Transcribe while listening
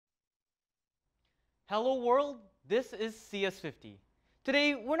Hello world, this is CS50.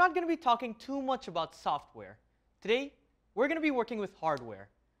 Today, we're not going to be talking too much about software. Today, we're going to be working with hardware.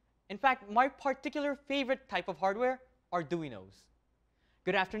 In fact, my particular favorite type of hardware, Arduinos.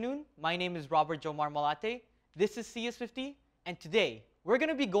 Good afternoon, my name is Jomar Malate. This is CS50, and today, we're going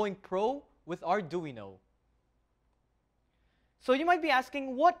to be going pro with Arduino. So you might be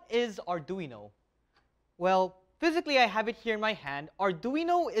asking, what is Arduino? Well, physically, I have it here in my hand.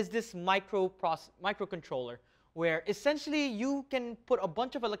 Arduino is this microcontroller where essentially you can put a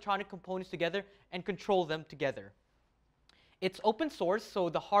bunch of electronic components together and control them together. It's open source, so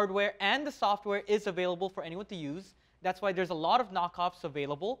the hardware and the software is available for anyone to use. That's why there's a lot of knockoffs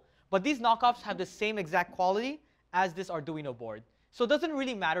available. But these knockoffs have the same exact quality as this Arduino board. So it doesn't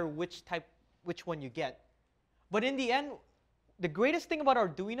really matter which one you get. But in the end, the greatest thing about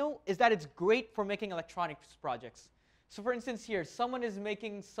Arduino is that it's great for making electronics projects. So for instance here, someone is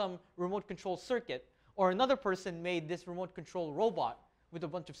making some remote control circuit, or another person made this remote control robot with a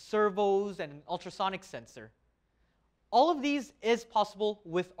bunch of servos and an ultrasonic sensor. All of these is possible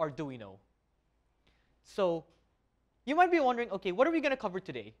with Arduino. So you might be wondering, okay, what are we going to cover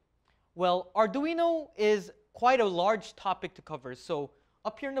today? Well, Arduino is quite a large topic to cover. So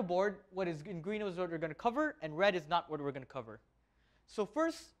up here on the board, what is in green is what we're going to cover, and red is not what we're going to cover. So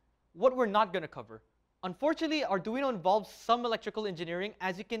first, what we're not going to cover. Unfortunately, Arduino involves some electrical engineering.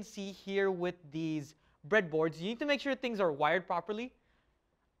 As you can see here with these breadboards, you need to make sure things are wired properly.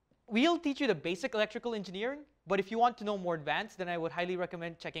 We'll teach you the basic electrical engineering, but if you want to know more advanced, then I would highly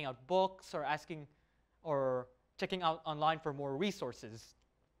recommend checking out books or checking out online for more resources.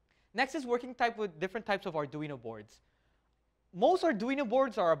 Next is working with different types of Arduino boards. Most Arduino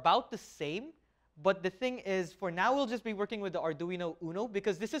boards are about the same, but the thing is, for now, we'll just be working with the Arduino Uno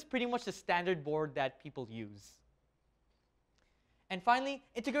because this is pretty much the standard board that people use. And finally,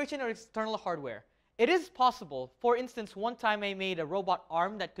 integration of external hardware. It is possible. For instance, one time I made a robot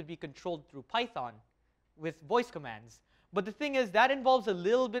arm that could be controlled through Python with voice commands. But the thing is, that involves a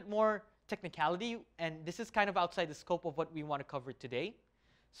little bit more technicality, and this is kind of outside the scope of what we want to cover today.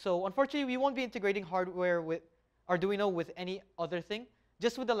 So unfortunately, we won't be integrating hardware with Arduino with any other thing,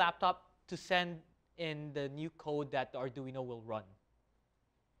 just with the laptop to send in the new code that the Arduino will run.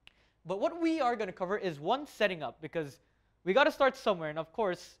 But what we are going to cover is one, setting up, because we got to start somewhere, and of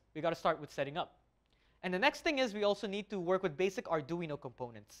course, we got to start with setting up. And the next thing is we also need to work with basic Arduino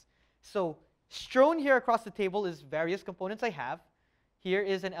components. So strewn here across the table is various components I have. Here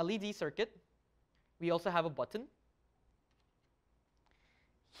is an LED circuit. We also have a button.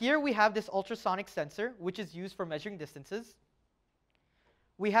 Here we have this ultrasonic sensor, which is used for measuring distances.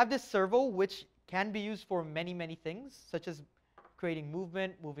 We have this servo, which can be used for many, many things, such as creating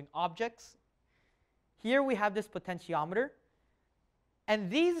movement, moving objects. Here we have this potentiometer.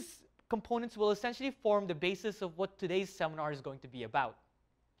 And these components will essentially form the basis of what today's seminar is going to be about.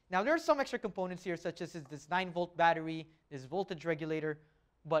 Now, there are some extra components here, such as this 9-volt battery, this voltage regulator.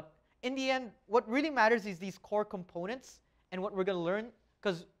 But in the end, what really matters is these core components and what we're going to learn.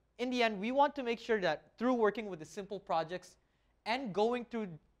 Because in the end, we want to make sure that through working with the simple projects and going through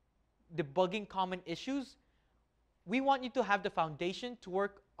debugging common issues, we want you to have the foundation to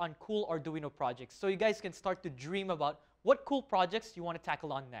work on cool Arduino projects. So you guys can start to dream about what cool projects you want to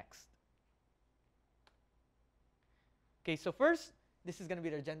tackle on next. Okay, so first, this is going to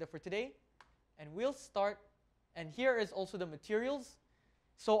be the agenda for today. And we'll start. And here is also the materials.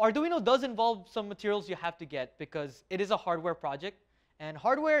 So Arduino does involve some materials you have to get because it is a hardware project. And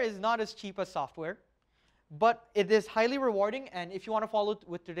hardware is not as cheap as software. But it is highly rewarding. And if you want to follow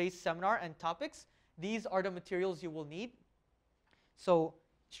with today's seminar and topics, these are the materials you will need. So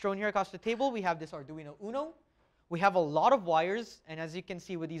shown here across the table, we have this Arduino Uno. We have a lot of wires. And as you can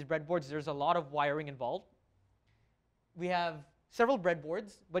see with these breadboards, there's a lot of wiring involved. We have several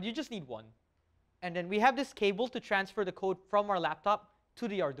breadboards, but you just need one. And then we have this cable to transfer the code from our laptop to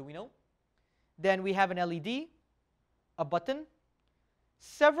the Arduino. Then we have an LED, a button,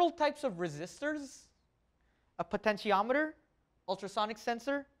 several types of resistors, a potentiometer, ultrasonic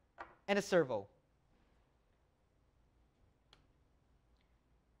sensor, and a servo.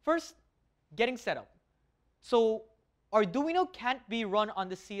 First, getting set up. So Arduino can't be run on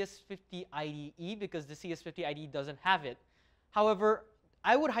the CS50 IDE because the CS50 IDE doesn't have it. However,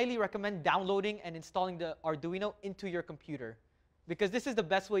 I would highly recommend downloading and installing the Arduino into your computer because this is the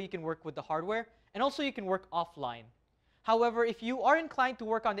best way you can work with the hardware, and also you can work offline. However, if you are inclined to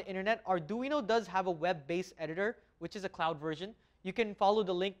work on the internet, Arduino does have a web-based editor, which is a cloud version. You can follow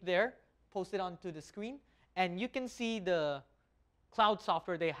the link there, post it onto the screen, and you can see the cloud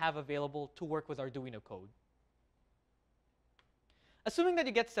software they have available to work with Arduino code. Assuming that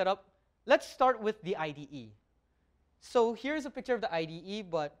you get set up, let's start with the IDE. So here's a picture of the IDE,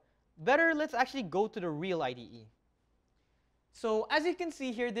 but better, let's actually go to the real IDE. So as you can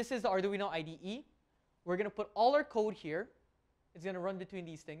see here, this is the Arduino IDE. We're going to put all our code here. It's going to run between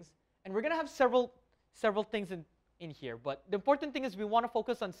these things. And we're going to have several things in here. But the important thing is we want to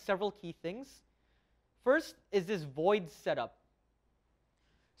focus on several key things. First is this void setup.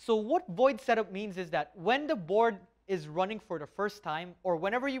 So what void setup means is that when the board is running for the first time, or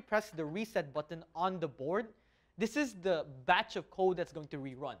whenever you press the reset button on the board, this is the batch of code that's going to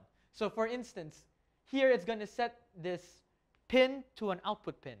rerun. So for instance, here it's going to set this pin to an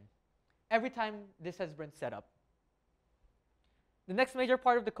output pin every time this has been set up. The next major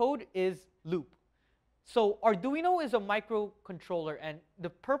part of the code is loop. So Arduino is a microcontroller, and the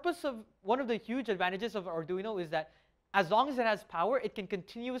purpose of one of the huge advantages of Arduino is that as long as it has power, it can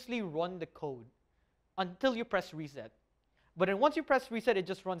continuously run the code until you press reset. But then once you press reset, it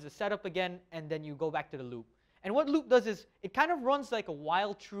just runs the setup again, and then you go back to the loop. And what loop does is it kind of runs like a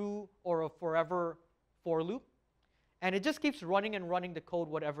while true or a forever for loop. And it just keeps running and running the code,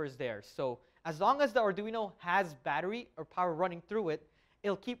 whatever is there. So as long as the Arduino has battery or power running through it,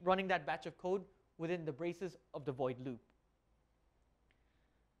 it'll keep running that batch of code within the braces of the void loop.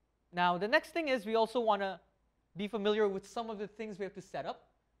 Now, the next thing is we also want to be familiar with some of the things we have to set up.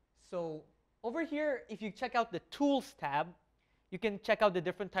 So over here, if you check out the Tools tab, you can check out the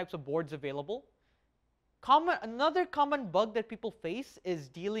different types of boards available. Another common bug that people face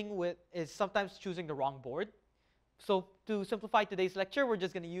is sometimes choosing the wrong board. So to simplify today's lecture, we're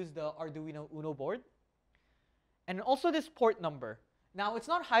just going to use the Arduino Uno board. And also this port number. Now, it's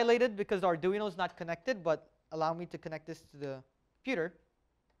not highlighted because the Arduino is not connected, but allow me to connect this to the computer.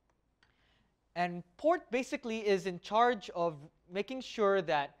 And port basically is in charge of making sure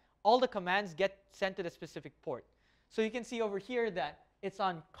that all the commands get sent to the specific port. So you can see over here that it's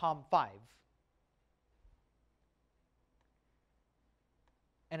on COM5.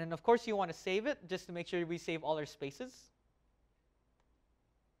 And then, of course, you want to save it just to make sure we save all our spaces.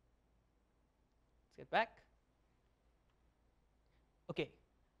 Let's get back. OK,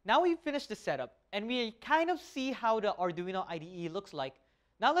 now we've finished the setup, and we kind of see how the Arduino IDE looks like.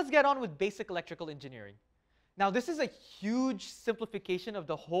 Now let's get on with basic electrical engineering. Now, this is a huge simplification of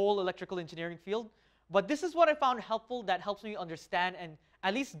the whole electrical engineering field, but this is what I found helpful that helps me understand and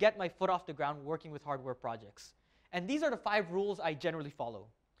at least get my foot off the ground working with hardware projects. And these are the 5 rules I generally follow.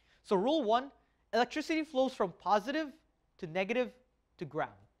 So rule 1, electricity flows from positive to negative to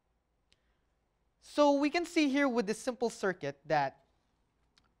ground. So we can see here with this simple circuit that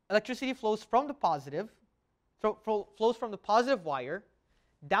electricity flows from the positive, flows from the positive wire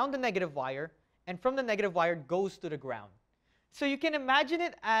down the negative wire, and from the negative wire goes to the ground. So you can imagine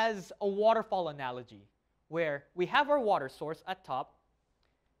it as a waterfall analogy, where we have our water source at top.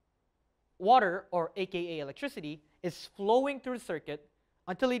 Water, or aka electricity, is flowing through the circuit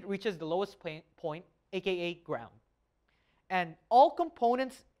until it reaches the lowest point, aka ground. And all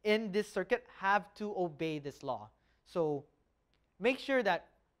components in this circuit have to obey this law. So make sure that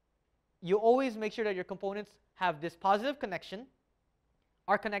you always make sure that your components have this positive connection,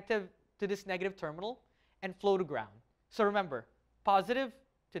 are connected to this negative terminal, and flow to ground. So remember, positive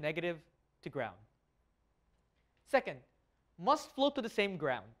to negative to ground. Second, must flow to the same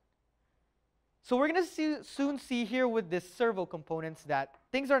ground. So we're going to soon see here with this servo components that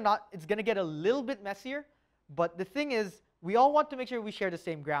things are not, it's going to get a little bit messier, but the thing is, we all want to make sure we share the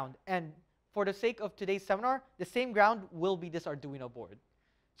same ground. And for the sake of today's seminar, the same ground will be this Arduino board.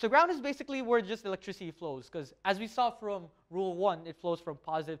 So ground is basically where just electricity flows, because as we saw from rule 1, it flows from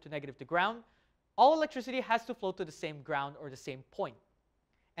positive to negative to ground. All electricity has to flow to the same ground or the same point.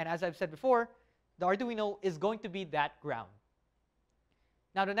 And as I've said before, the Arduino is going to be that ground.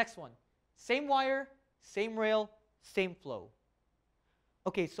 Now the next one. Same wire, same rail, same flow.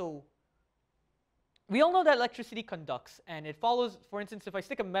 OK, so we all know that electricity conducts, and it follows. For instance, if I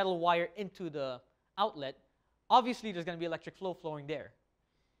stick a metal wire into the outlet, obviously there's going to be electric flow flowing there.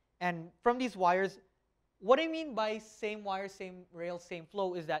 And from these wires, what I mean by same wire, same rail, same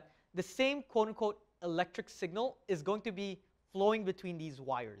flow is that the same quote-unquote electric signal is going to be flowing between these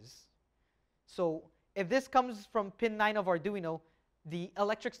wires. So if this comes from pin 9 of Arduino, the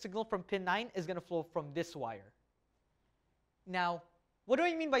electric signal from pin 9 is going to flow from this wire. Now, what do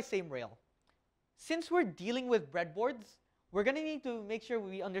I mean by same rail? Since we're dealing with breadboards, we're going to need to make sure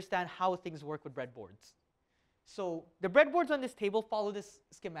we understand how things work with breadboards. So the breadboards on this table follow this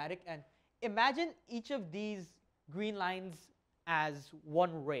schematic, and imagine each of these green lines as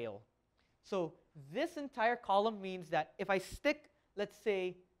one rail. So this entire column means that if I stick, let's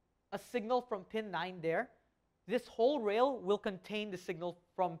say, a signal from pin 9 there, this whole rail will contain the signal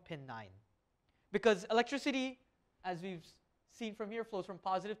from pin 9. Because electricity, as we've seen from here, flows from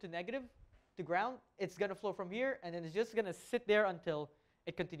positive to negative to ground. It's going to flow from here, and then it's just going to sit there until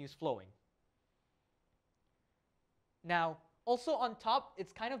it continues flowing. Now, also on top,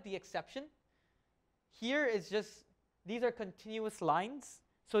 it's kind of the exception. Here is just, these are continuous lines.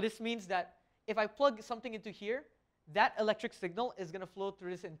 So this means that if I plug something into here, that electric signal is going to flow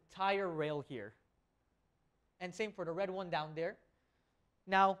through this entire rail here. And same for the red one down there.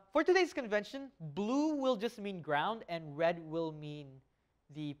 Now, for today's convention, blue will just mean ground, and red will mean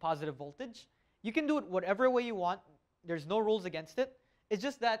the positive voltage. You can do it whatever way you want. There's no rules against it. It's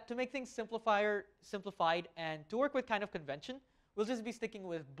just that to make things simplified and to work with kind of convention, we'll just be sticking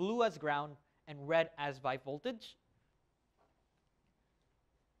with blue as ground and red as by voltage.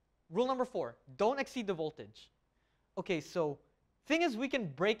 Rule number 4, don't exceed the voltage. Okay, so thing is, we can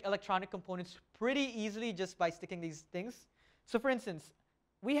break electronic components pretty easily just by sticking these things. So for instance,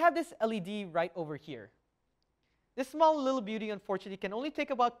 we have this LED right over here. This small little beauty, unfortunately, can only take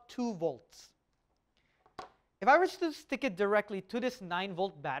about 2 volts. If I were to stick it directly to this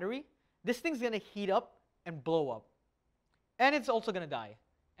 9-volt battery, this thing's going to heat up and blow up. And it's also going to die.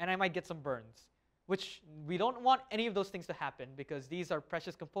 And I might get some burns, which we don't want any of those things to happen because these are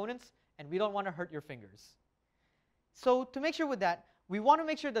precious components and we don't want to hurt your fingers. So to make sure with that, we want to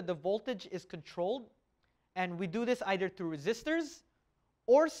make sure that the voltage is controlled. And we do this either through resistors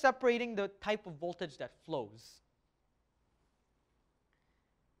or separating the type of voltage that flows.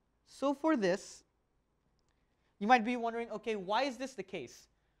 So for this, you might be wondering, okay, why is this the case?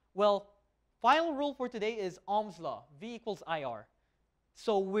 Well, final rule for today is Ohm's law, V equals IR.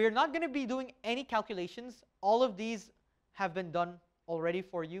 So we're not going to be doing any calculations. All of these have been done already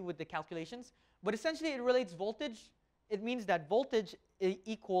for you with the calculations. But essentially, it relates voltage. It means that voltage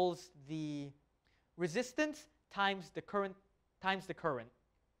equals the resistance times the current.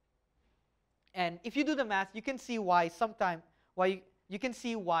 And if you do the math, you can see why you can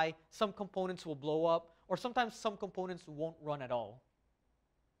see why some components will blow up, or sometimes some components won't run at all.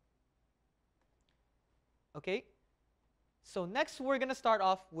 Okay? So next, we're going to start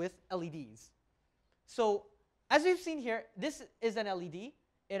off with LEDs. So as we've seen here, this is an LED.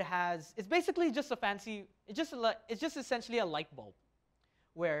 It's basically just a fancy, it's just essentially a light bulb,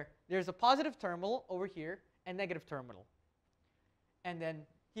 where there's a positive terminal over here and negative terminal. And then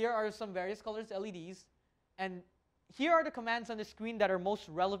here are some various colors LEDs. And here are the commands on the screen that are most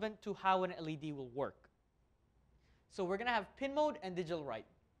relevant to how an LED will work. So we're going to have pin mode and digital write.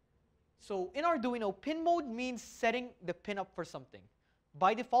 So in Arduino, pin mode means setting the pin up for something.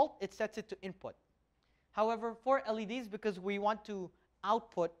 By default, it sets it to input. However, for LEDs, because we want to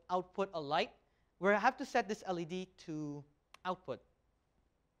output a light, we have to set this LED to output.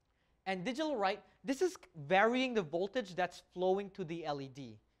 And digital write, this is varying the voltage that's flowing to the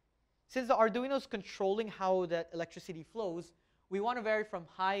LED. Since the Arduino is controlling how that electricity flows, we want to vary from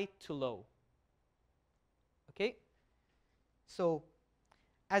high to low. Okay? So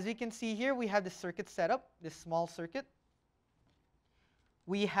as we can see here, we have the circuit set up, this small circuit.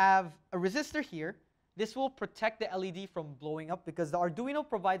 We have a resistor here. This will protect the LED from blowing up because the Arduino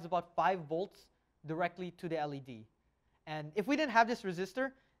provides about 5 volts directly to the LED. And if we didn't have this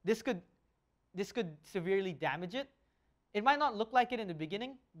resistor, this could severely damage it. It might not look like it in the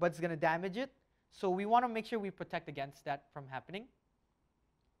beginning, but it's going to damage it. So we want to make sure we protect against that from happening.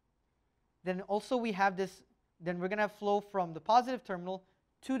 Then also we have this, then we're going to have flow from the positive terminal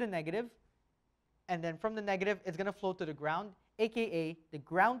to the negative. And then from the negative, it's going to flow to the ground, aka the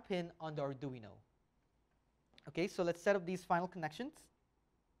ground pin on the Arduino. Okay, so let's set up these final connections.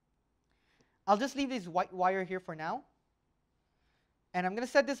 I'll just leave this white wire here for now. And I'm going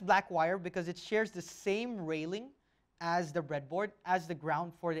to set this black wire because it shares the same railing as the breadboard, as the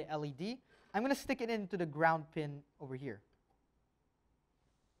ground for the LED. I'm going to stick it into the ground pin over here.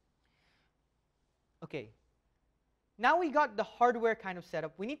 Okay. Now we got the hardware kind of set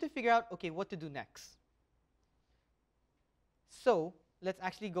up. We need to figure out, okay, what to do next. So let's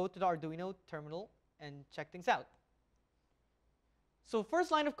actually go to the Arduino terminal and check things out. So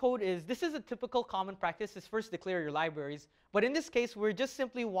first line of code is, this is a typical common practice, is first declare your libraries. But in this case, we just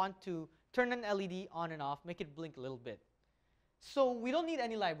simply want to turn an LED on and off, make it blink a little bit. So we don't need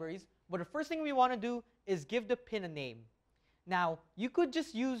any libraries, but the first thing we want to do is give the pin a name. Now, you could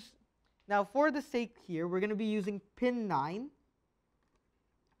just use, now for the sake here, we're going to be using pin 9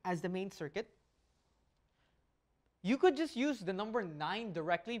 as the main circuit. You could just use the number 9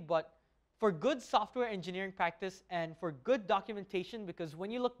 directly, but for good software engineering practice and for good documentation, because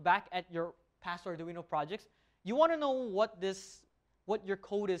when you look back at your past Arduino projects, you want to know what your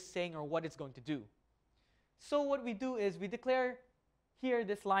code is saying or what it's going to do. So what we do is we declare here,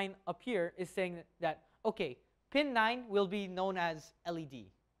 this line up here is saying that, okay, pin 9 will be known as LED.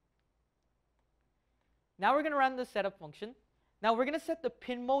 Now we're going to run the setup function. Now we're going to set the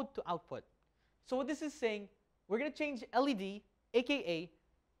pin mode to output. So what this is saying, we're going to change LED, aka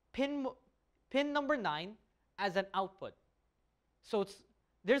pin number 9, as an output. So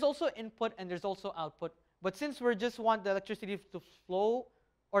there's also input and there's also output. But since we just want the electricity to flow,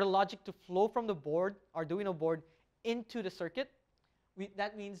 or the logic to flow from the board, Arduino board, into the circuit,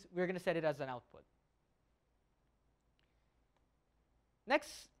 that means we're going to set it as an output.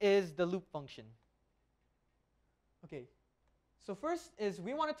 Next is the loop function. Okay, so first is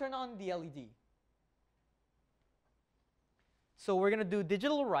we want to turn on the LED. So we're going to do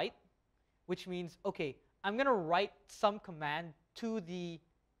digital write, which means, okay, I'm going to write some command to the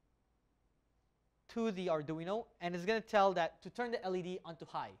Arduino, and it's going to tell that to turn the LED onto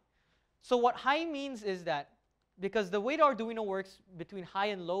high. So what high means is that, because the way the Arduino works between high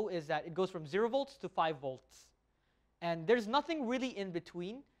and low is that it goes from 0 volts to 5 volts. And there's nothing really in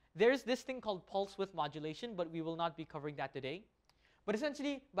between. There's this thing called pulse width modulation, but we will not be covering that today. But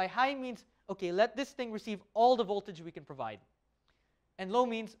essentially, by high means, okay, let this thing receive all the voltage we can provide. And low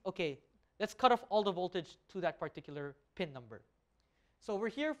means, okay, let's cut off all the voltage to that particular pin number. So we're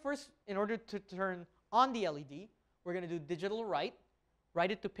here first, in order to turn on the LED, we're going to do digital write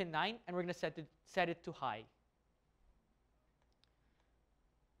it to pin 9, and we're going to set it to high.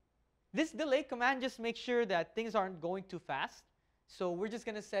 This delay command just makes sure that things aren't going too fast. So we're just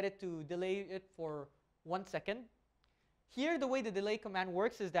going to set it to delay it for 1 second. Here, the way the delay command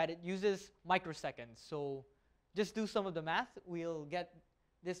works is that it uses microseconds. So just do some of the math. We'll get,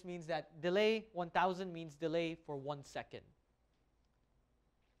 this means that delay 1000 means delay for 1 second.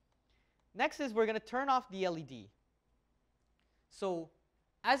 Next is we're going to turn off the LED. So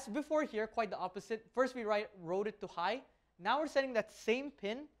as before here, quite the opposite. First we wrote it to high. Now we're setting that same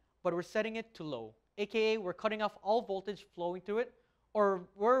pin, but we're setting it to low. AKA, we're cutting off all voltage flowing through it, or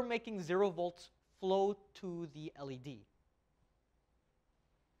we're making 0 volts flow to the LED.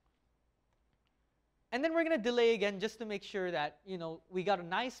 And then we're going to delay again just to make sure that, you know, we got a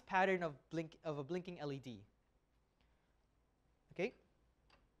nice pattern of a blinking LED. Okay?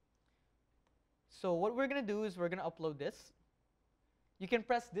 So what we're going to do is we're going to upload this. You can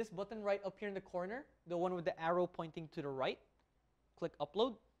press this button right up here in the corner, the one with the arrow pointing to the right. Click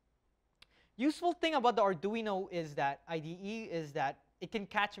upload. Useful thing about the Arduino is that IDE is that it can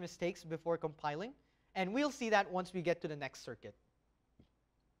catch mistakes before compiling, and we'll see that once we get to the next circuit.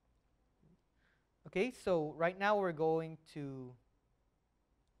 Okay, so right now we're going to,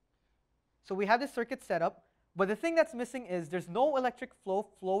 so we have this circuit set up, but the thing that's missing is there's no electric flow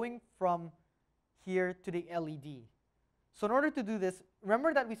flowing from here to the LED. So in order to do this,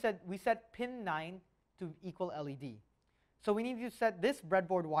 remember that we set pin 9 to equal LED. So we need to set this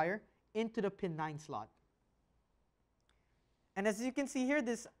breadboard wire into the pin 9 slot. And as you can see here,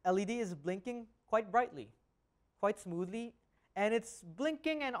 this LED is blinking quite brightly, quite smoothly, and it's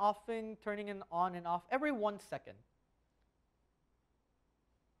blinking and offing, turning it on and off every 1 second.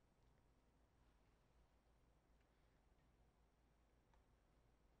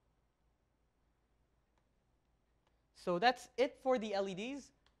 So that's it for the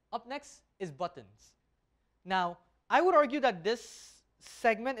LEDs. Up next is buttons. Now, I would argue that this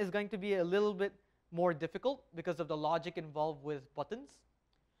segment is going to be a little bit more difficult because of the logic involved with buttons.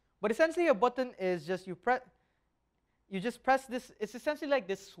 But essentially, a button is just you just press this. It's essentially like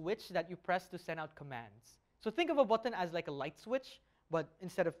this switch that you press to send out commands. So think of a button as like a light switch, but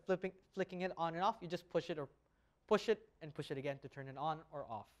instead of flicking it on and off, you just push it and push it again to turn it on or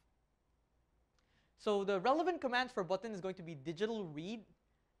off. So the relevant commands for button is going to be digital read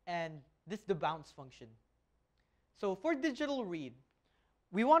and the bounce function. So for digital read,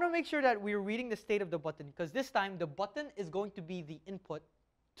 we want to make sure that we're reading the state of the button, because this time the button is going to be the input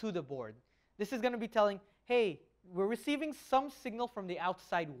to the board. This is going to be telling, hey, we're receiving some signal from the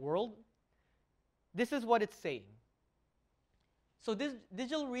outside world. This is what it's saying. So this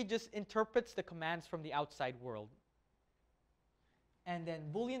digital read just interprets the commands from the outside world. And then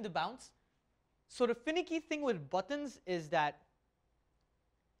Boolean the bounce. So the finicky thing with buttons is that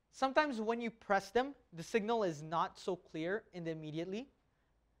sometimes when you press them, the signal is not so clear immediately.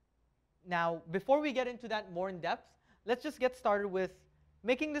 Now, before we get into that more in depth, let's just get started with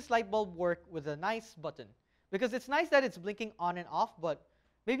making this light bulb work with a nice button. Because it's nice that it's blinking on and off, but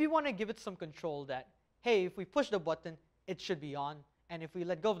maybe you want to give it some control that, hey, if we push the button, it should be on, and if we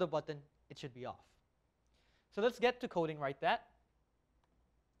let go of the button, it should be off. So let's get to coding right that.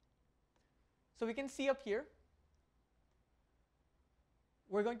 So we can see up here,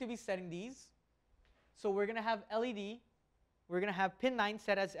 we're going to be setting these. So we're going to have LED, we're going to have pin 9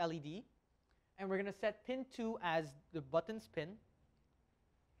 set as LED, and we're going to set pin 2 as the button's pin.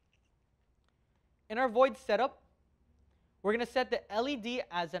 In our void setup, we're going to set the LED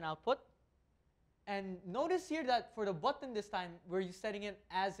as an output. And notice here that for the button this time, we're setting it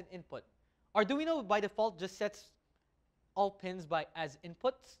as an input. Arduino by default just sets all pins as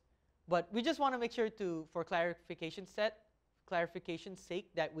inputs, but we just want to make sure for clarification's sake,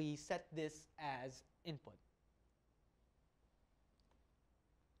 that we set this as input.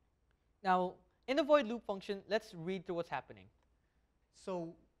 Now, in the void loop function, let's read through what's happening.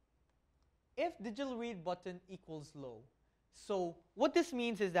 So, if digital read button equals low, so what this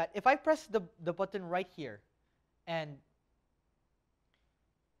means is that if I press the button right here, and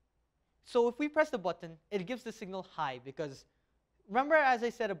so if we press the button, it gives the signal high because remember, as I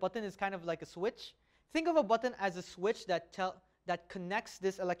said, a button is kind of like a switch. Think of a button as a switch that connects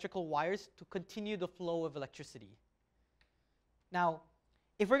these electrical wires to continue the flow of electricity. Now,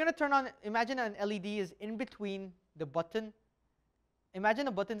 if we're going to turn on, imagine an LED is in between the button. Imagine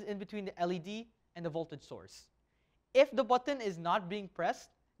a button's in between the LED and the voltage source. If the button is not being pressed,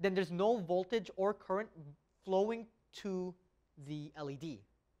 then there's no voltage or current flowing to the LED.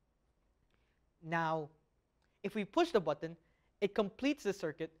 Now, if we push the button, it completes the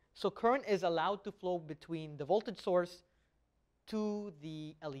circuit, so current is allowed to flow between the voltage source to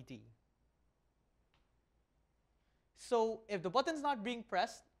the LED. So if the button's not being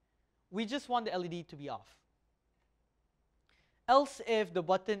pressed, we just want the LED to be off. Else, if the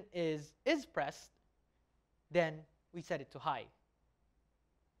button is pressed, then we set it to high.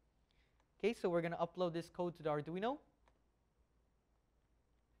 Okay, so we're going to upload this code to the Arduino.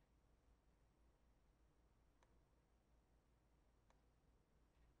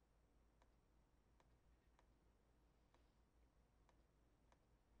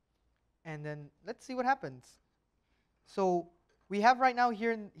 And then let's see what happens. So we have right now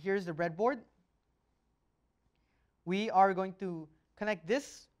here's the breadboard. We are going to connect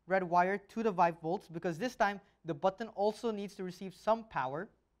this red wire to the 5 volts because this time the button also needs to receive some power.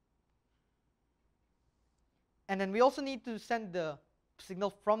 And then we also need to send the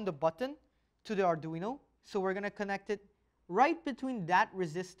signal from the button to the Arduino. So we're going to connect it right between that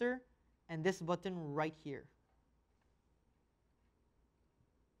resistor and this button right here.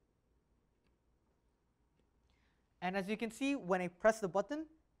 And as you can see, when I press the button,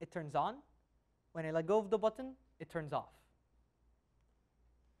 it turns on. When I let go of the button, it turns off.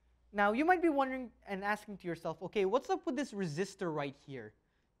 Now, you might be wondering and asking to yourself, okay, what's up with this resistor right here?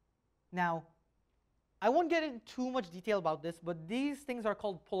 Now, I won't get into too much detail about this, but these things are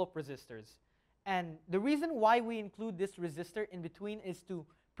called pull-up resistors. And the reason why we include this resistor in between is to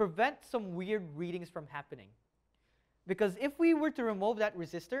prevent some weird readings from happening. Because if we were to remove that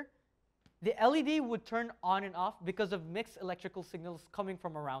resistor, the LED would turn on and off because of mixed electrical signals coming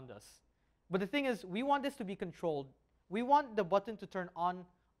from around us. But the thing is, we want this to be controlled. We want the button to turn on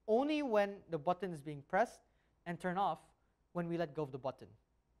only when the button is being pressed and turn off when we let go of the button.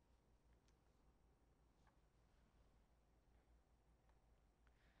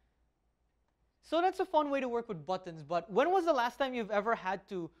 So that's a fun way to work with buttons, but when was the last time you've ever had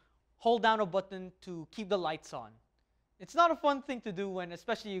to hold down a button to keep the lights on? It's not a fun thing to do when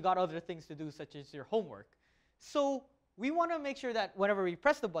especially you got other things to do, such as your homework. So we want to make sure that whenever we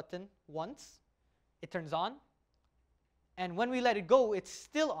press the button once, it turns on. And when we let it go, it's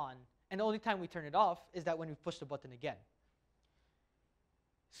still on. And the only time we turn it off is that when we push the button again.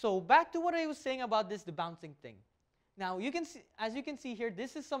 So back to what I was saying about the bouncing thing. Now, you can see, as you can see here,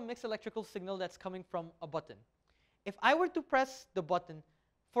 this is some mixed electrical signal that's coming from a button. If I were to press the button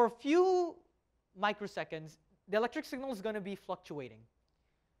for a few microseconds, the electric signal is going to be fluctuating.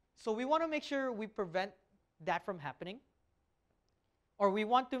 So we want to make sure we prevent that from happening. Or we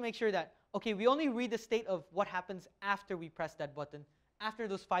want to make sure that, okay, we only read the state of what happens after we press that button, after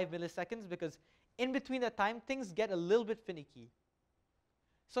those 5 milliseconds, because in between that time, things get a little bit finicky.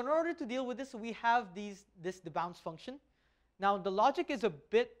 So in order to deal with this, we have the bounce function. Now, the logic is a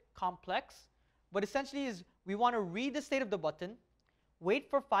bit complex, but essentially is we want to read the state of the button, wait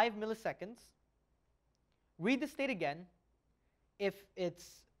for 5 milliseconds, read the state again. If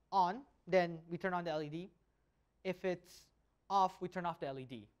it's on, then we turn on the LED. If it's off, we turn off the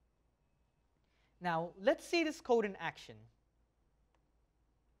LED. Now, let's see this code in action.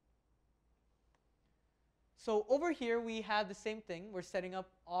 So over here, we have the same thing. We're setting up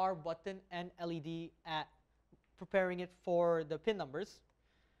our button and LED at preparing it for the pin numbers.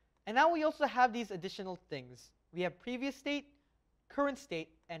 And now we also have these additional things. We have previous state, current state,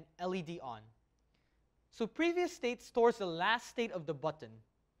 and LED on. So previous state stores the last state of the button.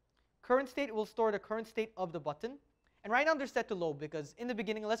 current state will store the current state of the button. And right now they're set to low because in the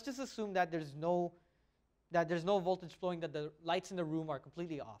beginning, let's just assume that there's no voltage flowing, that the lights in the room are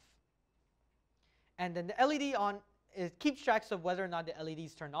completely off. And then the LED on, it keeps track of whether or not the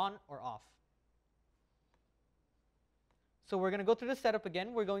LEDs turn on or off. So we're going to go through the setup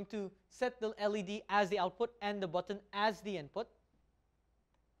again. We're going to set the LED as the output and the button as the input.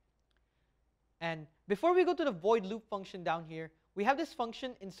 And before we go to the void loop function down here, we have this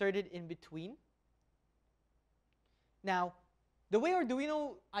function inserted in between. Now, the way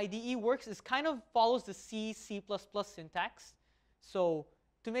Arduino IDE works is kind of follows the C++ syntax. So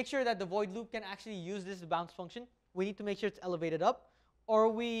to make sure that the void loop can actually use this bounce function, we need to make sure it's elevated up, or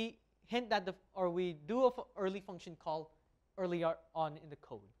we hint that we do an early function call earlier on in the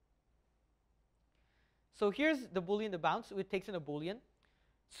code. So here's the Boolean, the bounce. It takes in a Boolean.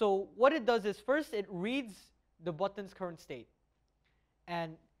 So what it does is first it reads the button's current state.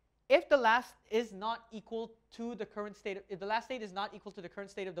 And if the last is not equal to the current state, if the last state is not equal to the current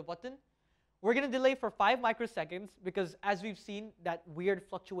state of the button, we're going to delay for 5 microseconds because as we've seen, that weird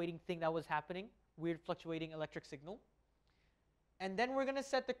fluctuating thing that was happening, weird fluctuating electric signal. And then we're going to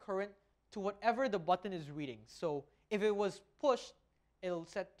set the current to whatever the button is reading. So if it was pushed, it'll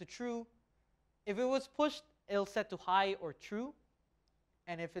set to true. If it was pushed, it'll set to high or true.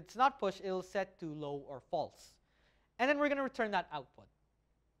 And if it's not pushed, it'll set to low or false. And then we're going to return that output.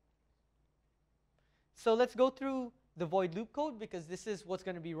 So let's go through the void loop code because this is what's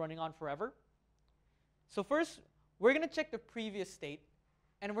going to be running on forever. So first, we're going to check the previous state,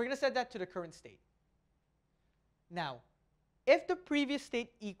 and we're going to set that to the current state. Now, if the previous state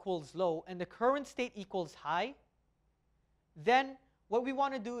equals low and the current state equals high, then what we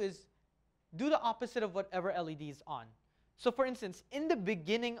want to do is do the opposite of whatever LED is on. So for instance, in the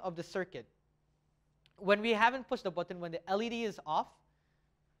beginning of the circuit, when we haven't pushed the button, when the LED is off,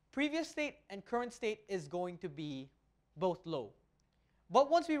 previous state and current state is going to be both low. But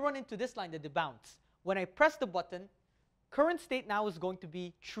once we run into this line, the bounce, when I press the button, current state now is going to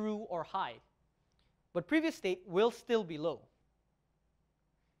be true or high. But previous state will still be low.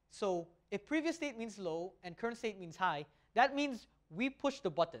 So if previous state means low and current state means high, that means we push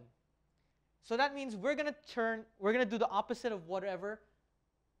the button. So that means we're going to do the opposite of whatever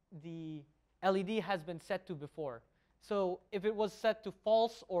the LED has been set to before. So if it was set to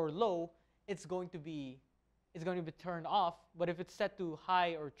false or low, it's going to be turned off. But if it's set to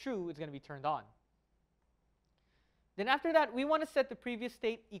high or true, it's going to be turned on. Then after that, we want to set the previous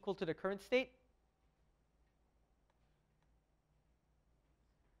state equal to the current state.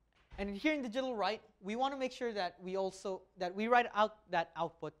 And here in digital write, we want to make sure that we write out that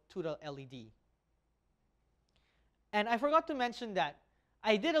output to the LED. And I forgot to mention that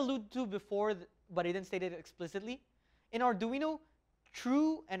I did allude to before, but I didn't state it explicitly. In Arduino,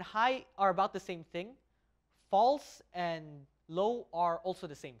 true and high are about the same thing. False and low are also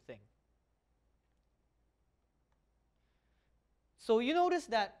the same thing. So you notice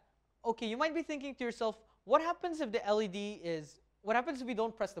that, okay, you might be thinking to yourself, what happens if the what happens if we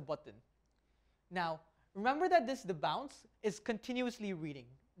don't press the button? Now, remember that the bounce is continuously reading.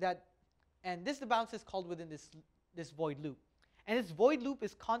 And the bounce is called within this void loop. And this void loop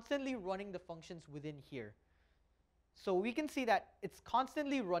is constantly running the functions within here. So we can see that it's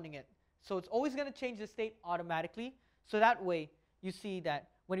constantly running it. So it's always going to change the state automatically. So that way, you see that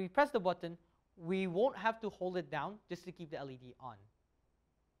when we press the button, we won't have to hold it down just to keep the LED on.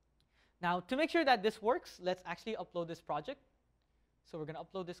 Now, to make sure that this works, let's actually upload this project. So we're going to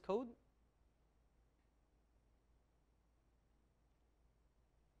upload this code.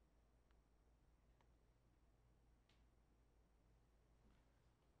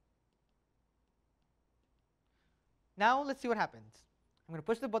 Now, let's see what happens. I'm going to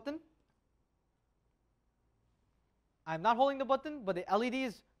push the button. I'm not holding the button, but the LED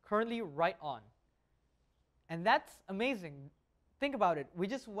is currently right on. And that's amazing. Think about it. We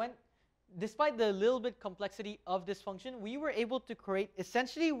just went, despite the little bit complexity of this function, we were able to create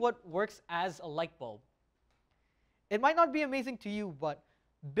essentially what works as a light bulb. It might not be amazing to you, but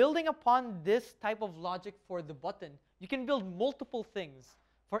building upon this type of logic for the button, you can build multiple things.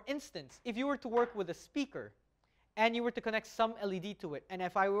 For instance, if you were to work with a speaker, and you were to connect some LED to it, and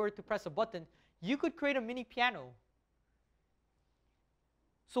if I were to press a button, you could create a mini piano.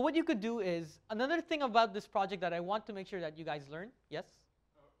 So what you could do is, another thing about this project that I want to make sure that you guys learn, yes?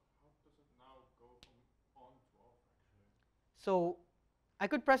 How does it now go from on to off, actually? So I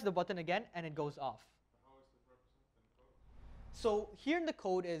could press the button again, and it goes off. How is it represented in code? So here in the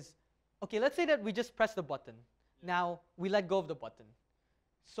code is, okay, let's say that we just press the button. Yeah. Now we let go of the button.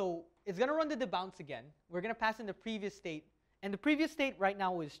 So it's going to run the bounce again. We're going to pass in the previous state, And the previous state right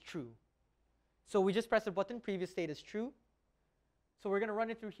now is true. So we just press the button, previous state is true. So we're going to run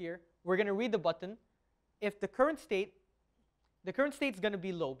it through here. We're going to read the button. If the current state is going to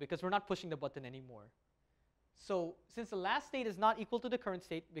be low because we're not pushing the button anymore. So since the last state is not equal to the current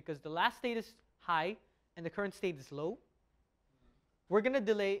state, because the last state is high and the current state is low, we're going to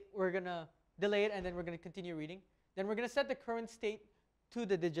delay it, and then we're going to continue reading. Then we're going to set the current state to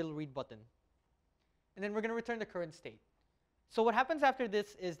the digital read button. And then we're going to return the current state. So what happens after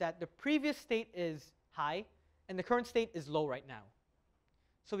this is that the previous state is high and the current state is low right now.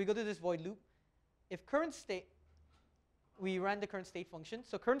 So we go to this void loop. If current state, we run the current state function.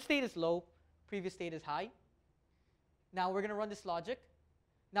 So current state is low, previous state is high. Now we're going to run this logic.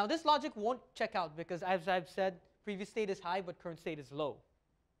 Now this logic won't check out because, as I've said, previous state is high but current state is low.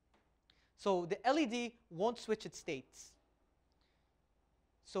 So the LED won't switch its states.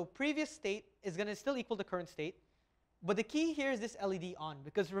 So previous state is going to still equal the current state. But the key here is this LED on,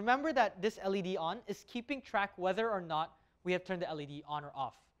 because remember that this LED on is keeping track whether or not we have turned the LED on or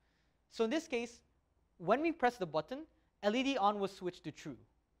off. So in this case, when we press the button, LED on was switched to true.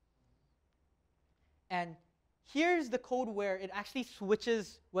 And here's the code where it actually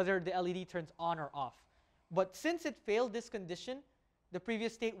switches whether the LED turns on or off. But since it failed this condition, the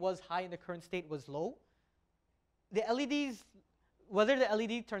previous state was high and the current state was low, the LEDs, whether the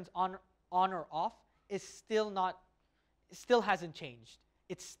LED turns on or off, is still hasn't changed.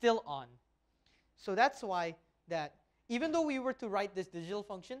 It's still on. So that's why that even though we were to write this digital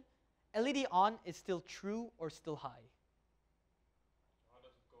function, LED on is still true or still high. How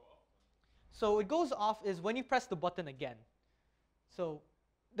does it go off then? So it goes off is when you press the button again. So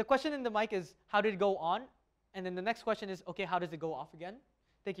the question in the mic is, how did it go on? And then the next question is, okay, how does it go off again?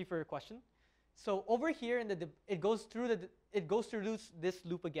 Thank you for your question. So over here, it goes through this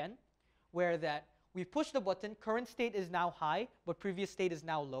loop again, where that we push the button, current state is now high, but previous state is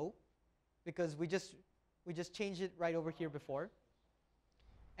now low, because we just changed it right over here before.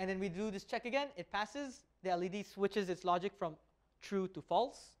 And then we do this check again, it passes, the LED switches its logic from true to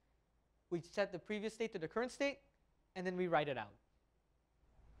false. We set the previous state to the current state, and then we write it out.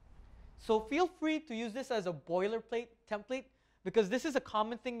 So feel free to use this as a boilerplate template, because this is a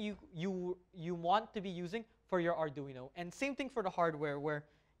common thing you want to be using for your Arduino. And same thing for the hardware, where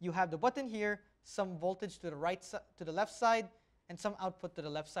you have the button here, some voltage to the left side, and some output to the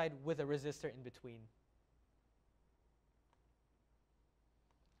left side with a resistor in between.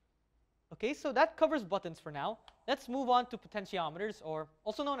 Okay, so that covers buttons for now. Let's move on to potentiometers, or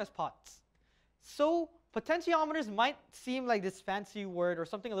also known as pots. So potentiometers might seem like this fancy word or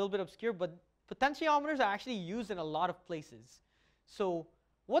something a little bit obscure, but potentiometers are actually used in a lot of places. So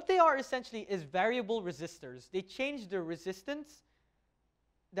what they are essentially is variable resistors. They change the resistance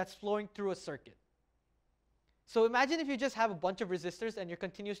that's flowing through a circuit. So imagine if you just have a bunch of resistors and you're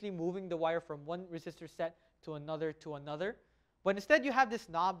continuously moving the wire from one resistor set to another, but instead you have this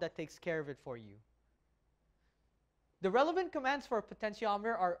knob that takes care of it for you. The relevant commands for a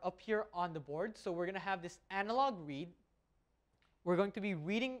potentiometer are up here on the board. So we're going to have this analog read. We're going to be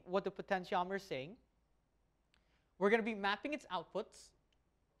reading what the potentiometer is saying. We're going to be mapping its outputs.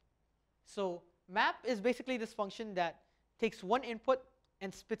 So map is basically this function that takes one input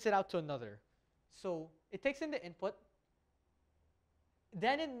and spits it out to another. So it takes in the input.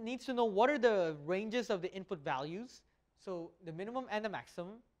 Then it needs to know what are the ranges of the input values. So the minimum and the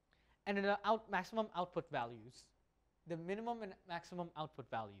maximum. And then the maximum output values. The minimum and maximum output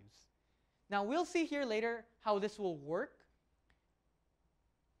values. Now we'll see here later how this will work.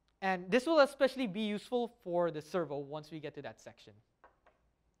 And this will especially be useful for the servo once we get to that section.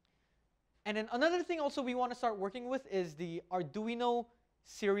 And then another thing also we want to start working with is the Arduino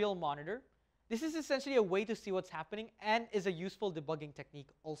serial monitor. This is essentially a way to see what's happening and is a useful debugging technique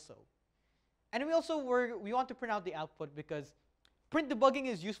also. And we want to print out the output, because print debugging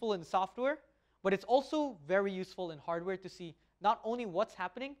is useful in software, but it's also very useful in hardware to see not only what's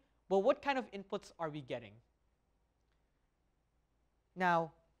happening, but what kind of inputs are we getting.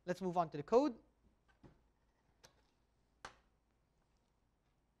 Now, let's move on to the code.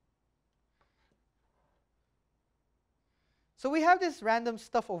 So we have this random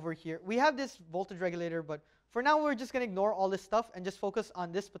stuff over here. We have this voltage regulator, but for now we're just going to ignore all this stuff and just focus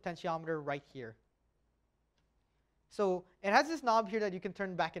on this potentiometer right here. So it has this knob here that you can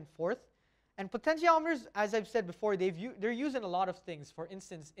turn back and forth. And potentiometers, as I've said before, they're used in a lot of things. For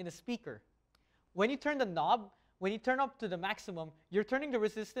instance, in a speaker. When you turn the knob, when you turn up to the maximum, you're turning the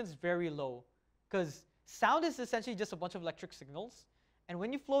resistance very low, because sound is essentially just a bunch of electric signals. And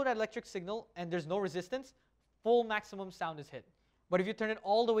when you flow that electric signal and there's no resistance, full maximum sound is hit. But if you turn it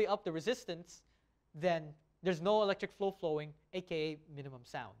all the way up the resistance, then there's no electric flow flowing, aka minimum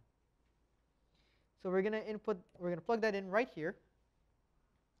sound. So we're going to plug that in right here.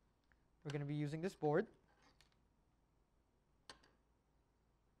 We're going to be using this board.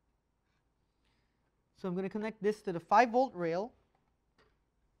 So I'm going to connect this to the 5-volt rail,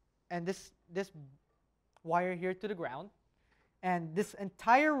 and this wire here to the ground. And this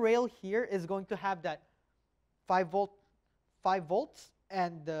entire rail here is going to have that 5 volts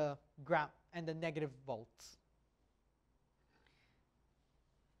and the ground and the negative volts.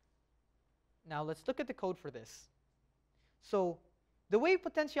 Now let's look at the code for this. So the way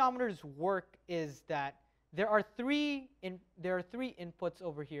potentiometers work is that there are three inputs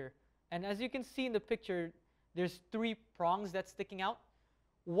over here. And as you can see in the picture, there's 3 prongs that's sticking out.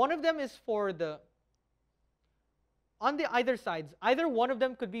 One of them is for on the either sides. Either one of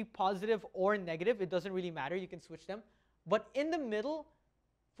them could be positive or negative. It doesn't really matter. You can switch them. But in the middle,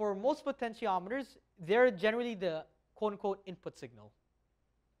 for most potentiometers, they're generally the quote-unquote input signal.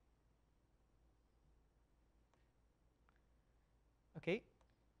 Okay,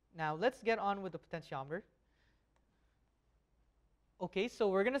 now let's get on with the potentiometer. Okay, so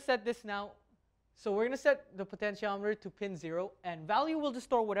we're going to set this now. So we're going to set the potentiometer to pin 0, and value will just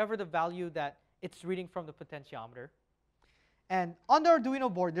store whatever the value that it's reading from the potentiometer. And on the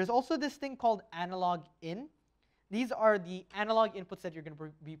Arduino board, there's also this thing called analog in. These are the analog inputs that you're going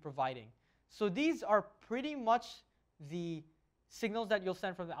to be providing. So these are pretty much the signals that you'll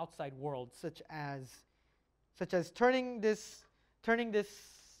send from the outside world, such as turning this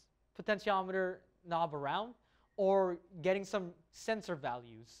potentiometer knob around, or getting some sensor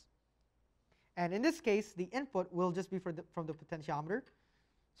values. And in this case, the input will just be from the potentiometer.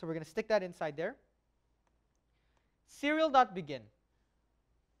 So we're going to stick that inside there. Serial.begin.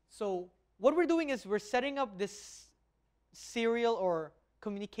 So what we're doing is we're setting up this serial or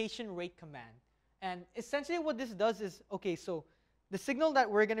communication rate command. And essentially what this does is, okay, so the signal that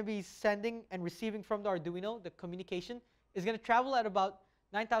we're going to be sending and receiving from the Arduino, the communication, is going to travel at about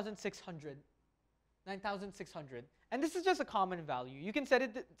 9,600. And this is just a common value. You can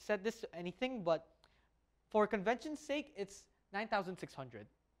set this to anything, but for convention's sake, it's 9,600.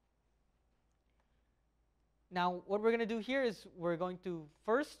 Now, what we're going to do here is we're going to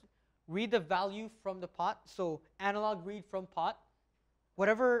first read the value from the pot. So analog read from pot.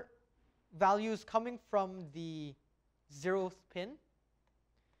 Whatever value is coming from the 0th pin,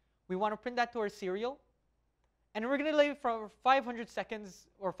 we want to print that to our serial. And we're going to leave for 500 seconds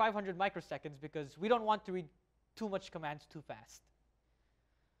or 500 microseconds because we don't want to read too much commands too fast.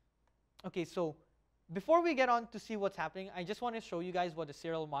 Okay, so before we get on to see what's happening, I just want to show you guys what a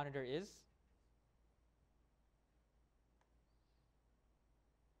serial monitor is.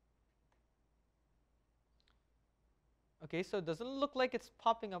 Okay, so it doesn't look like it's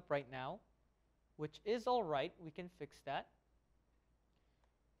popping up right now, which is all right. We can fix that.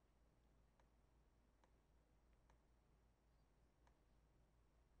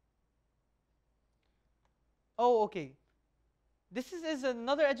 Oh, okay. This is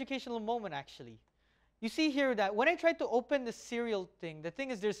another educational moment, actually. You see here that when I tried to open the serial thing, the thing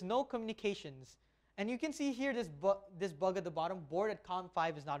is there's no communications. And you can see here this bug at the bottom, board at COM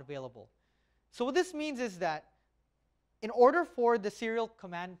 5 is not available. So what this means is that in order for the serial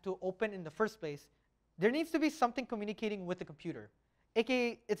command to open in the first place, there needs to be something communicating with the computer,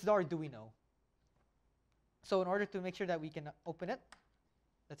 aka it's the Arduino. So in order to make sure that we can open it,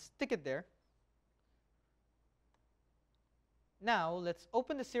 let's stick it there. Now let's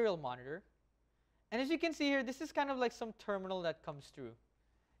open the serial monitor. And as you can see here, this is kind of like some terminal that comes through.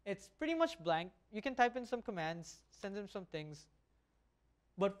 It's pretty much blank. You can type in some commands, send them some things.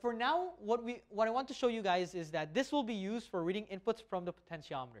 But for now, what I want to show you guys is that this will be used for reading inputs from the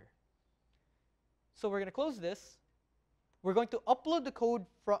potentiometer. So we're going to close this. We're going to upload the code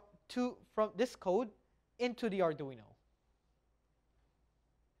from this code into the Arduino.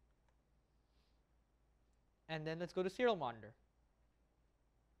 And then let's go to serial monitor.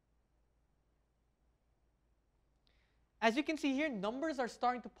 As you can see here, numbers are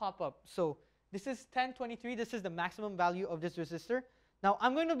starting to pop up. So this is 1023. This is the maximum value of this resistor. Now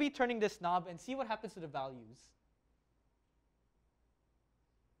I'm going to be turning this knob and see what happens to the values.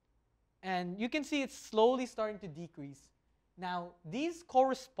 And you can see it's slowly starting to decrease. Now these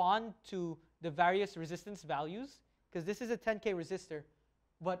correspond to the various resistance values because this is a 10K resistor.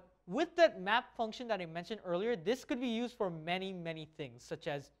 But with that map function that I mentioned earlier, this could be used for many, many things, such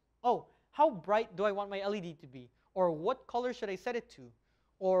as, oh, how bright do I want my LED to be? Or what color should I set it to?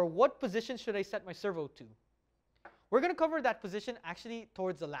 Or what position should I set my servo to? We're going to cover that position actually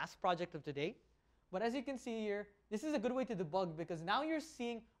towards the last project of today. But as you can see here, this is a good way to debug because now you're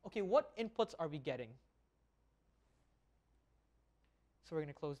seeing, okay, what inputs are we getting? So we're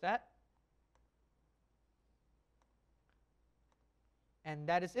going to close that. And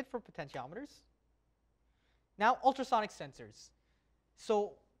that is it for potentiometers. Now, ultrasonic sensors.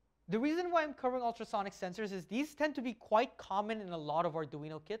 So the reason why I'm covering ultrasonic sensors is these tend to be quite common in a lot of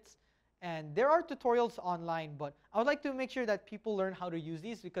Arduino kits. And there are tutorials online, but I would like to make sure that people learn how to use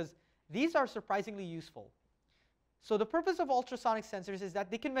these because these are surprisingly useful. So the purpose of ultrasonic sensors is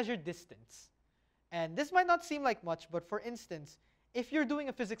that they can measure distance. And this might not seem like much, but for instance, if you're doing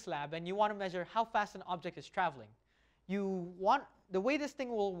a physics lab and you want to measure how fast an object is traveling, the way this thing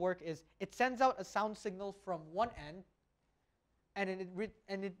will work is it sends out a sound signal from one end, and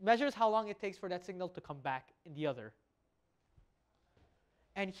it measures how long it takes for that signal to come back in the other.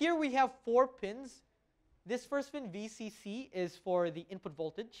 And here we have 4 pins. This first pin, VCC, is for the input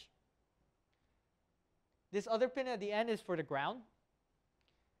voltage. This other pin at the end is for the ground.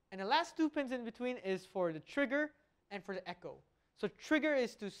 And the last 2 pins in between is for the trigger and for the echo. So trigger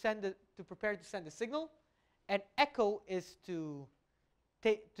is to prepare to send the signal, and echo is to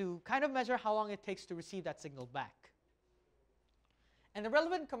kind of measure how long it takes to receive that signal back. And the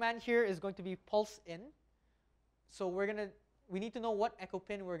relevant command here is going to be pulse in. So we need to know what echo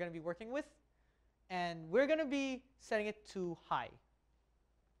pin we're going to be working with, and we're going to be setting it to high.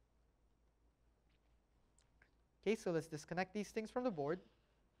 Okay, so let's disconnect these things from the board.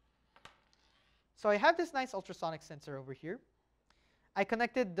 So I have this nice ultrasonic sensor over here. I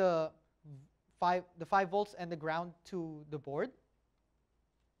connected the 5 volts and the ground to the board.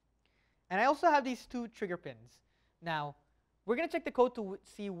 And I also have these 2 trigger pins. Now, we're going to check the code to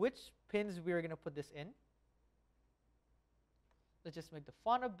see which pins we're going to put this in. Let's just make the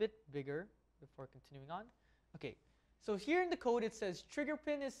font a bit bigger before continuing on. Okay, so here in the code it says trigger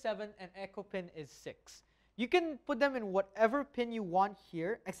pin is 7 and echo pin is 6. You can put them in whatever pin you want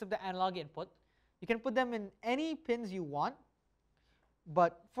here except the analog input. You can put them in any pins you want.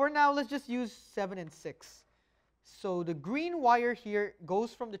 But for now, let's just use 7 and 6. So the green wire here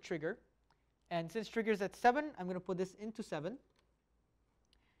goes from the trigger. And since trigger is at 7, I'm going to put this into 7.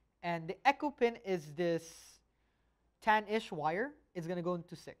 And the echo pin is this tan-ish wire. It's going to go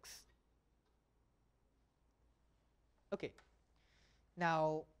into 6. Okay.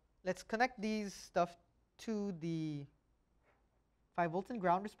 Now, let's connect these stuff to the 5 volts and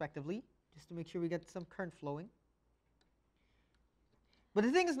ground respectively, just to make sure we get some current flowing. But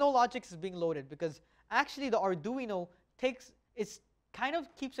the thing is, no logic is being loaded because actually the Arduino kind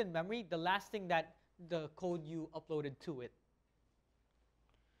of keeps in memory the last thing that the code you uploaded to it.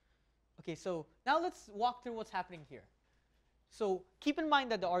 Okay, so now let's walk through what's happening here. So keep in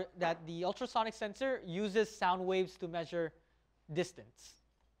mind that the ultrasonic sensor uses sound waves to measure distance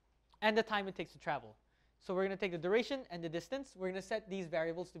and the time it takes to travel. So we're going to take the duration and the distance. We're going to set these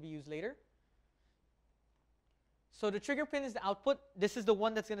variables to be used later. So the trigger pin is the output. This is the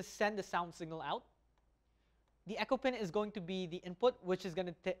one that's going to send the sound signal out. The echo pin is going to be the input, which is going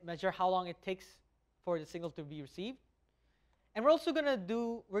to measure how long it takes for the signal to be received. And we're also going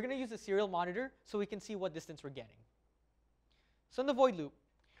to use a serial monitor so we can see what distance we're getting. So in the void loop,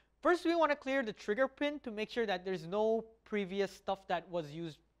 first we want to clear the trigger pin to make sure that there's no previous stuff that was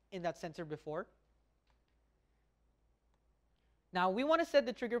used in that sensor before. Now we want to set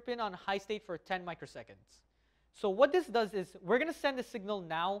the trigger pin on high state for 10 microseconds. So what this does is we're going to send a signal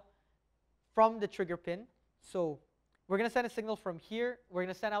now from the trigger pin. So we're going to send a signal from here. We're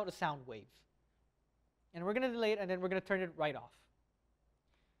going to send out a sound wave. And we're going to delay it, and then we're going to turn it right off.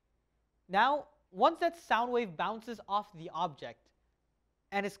 Now, once that sound wave bounces off the object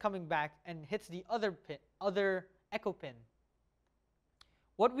and is coming back and hits the other echo pin,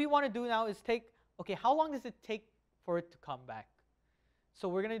 what we want to do now is okay, how long does it take for it to come back? So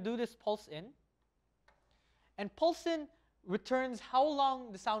we're going to do this pulse in. And pulse in returns how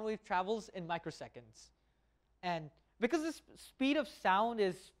long the sound wave travels in microseconds. And because the speed of sound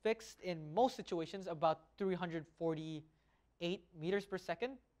is fixed in most situations, about 348 meters per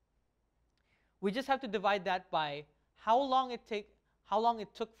second, we just have to divide that by how long it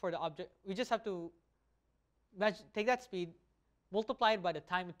took for the object. We just have to take that speed, multiply it by the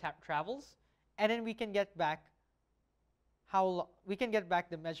time it travels, and then we can get back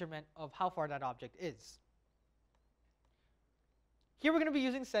the measurement of how far that object is. Here we're going to be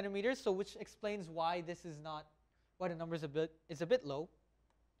using centimeters, so which explains why the number is a bit low.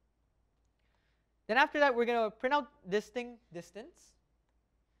 Then after that, we're going to print out this thing, distance.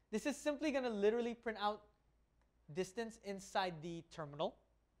 This is simply going to literally print out distance inside the terminal.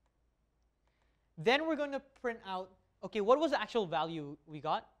 Then we're going to print out, okay, what was the actual value we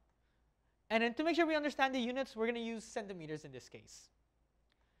got? And then to make sure we understand the units, we're going to use centimeters in this case.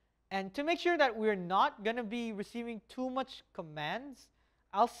 And to make sure that we're not going to be receiving too much commands,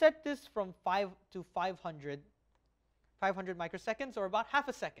 I'll set this from 5 to 500 microseconds, or about half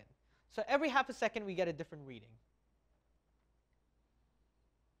a second. So every half a second we get a different reading.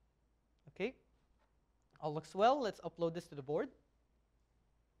 Okay, all looks well. Let's upload this to the board.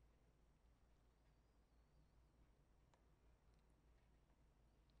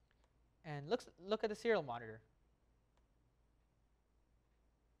 And look at the serial monitor.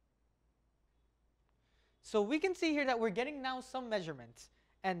 So we can see here that we're getting now some measurements.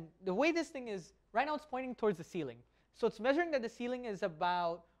 And the way this thing is, right now it's pointing towards the ceiling. So it's measuring that the ceiling is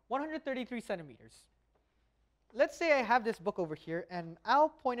about 133 centimeters. Let's say I have this book over here, and I'll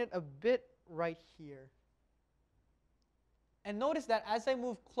point it a bit right here. And notice that as I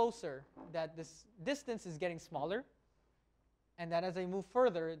move closer, that this distance is getting smaller, and that as I move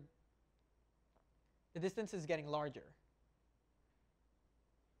further, the distance is getting larger.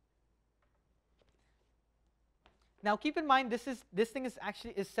 Now keep in mind, this thing is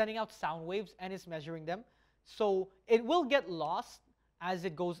actually sending out sound waves and is measuring them. So it will get lost as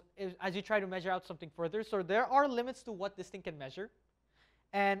you try to measure out something further. So there are limits to what this thing can measure.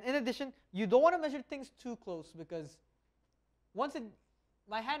 And in addition, you don't want to measure things too close, because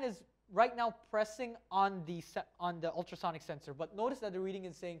my hand is right now pressing on the ultrasonic sensor, but notice that the reading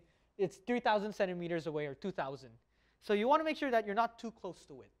is saying it's 3,000 centimeters away or 2,000. So you want to make sure that you're not too close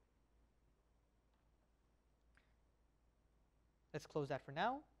to it. Let's close that for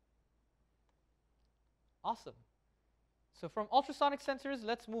now. Awesome. So from ultrasonic sensors,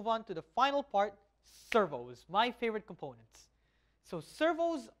 let's move on to the final part, servos, my favorite components. So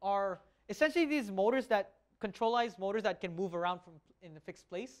servos are essentially these motors controlized motors that can move around in a fixed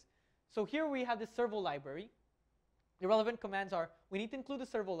place. So here we have this servo library. The relevant commands are, we need to include the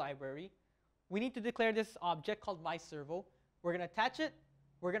servo library. We need to declare this object called myServo. We're going to attach it.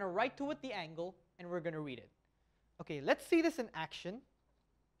 We're going to write to it the angle, and we're going to read it. Okay, let's see this in action.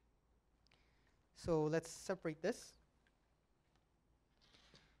 So let's separate this.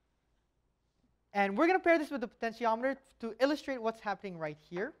 And we're going to pair this with the potentiometer to illustrate what's happening right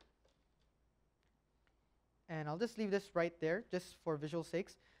here. And I'll just leave this right there, just for visual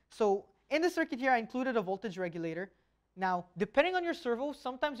sakes. So in the circuit here, I included a voltage regulator. Now, depending on your servo,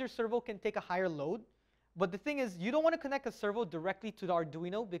 sometimes your servo can take a higher load. But the thing is, you don't want to connect a servo directly to the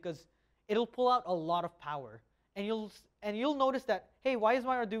Arduino, because it'll pull out a lot of power. And you'll notice that, hey, why is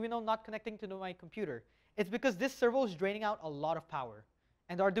my Arduino not connecting to my computer? It's because this servo is draining out a lot of power.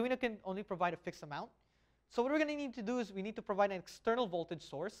 And the Arduino can only provide a fixed amount. So what we're going to need to do is we need to provide an external voltage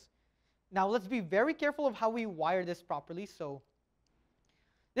source. Now let's be very careful of how we wire this properly. So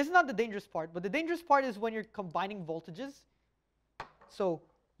this is not the dangerous part, but the dangerous part is when you're combining voltages. So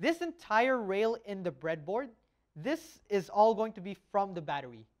this entire rail in the breadboard, this is all going to be from the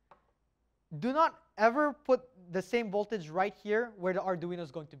battery. Do not ever put the same voltage right here where the Arduino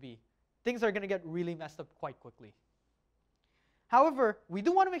is going to be. Things are going to get really messed up quite quickly. However, we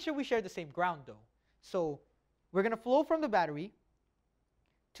do want to make sure we share the same ground though. So we're going to flow from the battery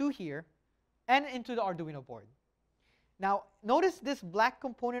to here and into the Arduino board. Now notice this black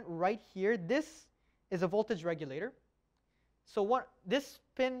component right here. This is a voltage regulator. So this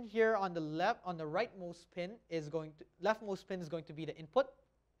pin here on the leftmost pin is going to be the input.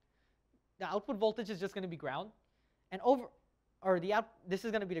 The output voltage is just going to be ground, and this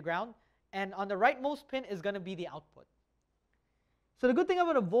is going to be the ground, and on the rightmost pin is going to be the output. So the good thing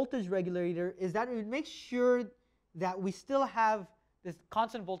about a voltage regulator is that it makes sure that we still have this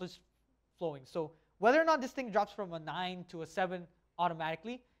constant voltage flowing. So whether or not this thing drops from a 9 to a 7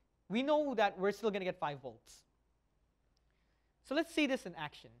 automatically, we know that we're still going to get 5 volts. So let's see this in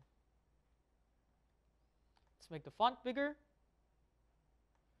action. Let's make the font bigger.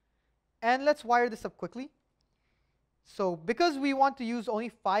 And let's wire this up quickly. So because we want to use only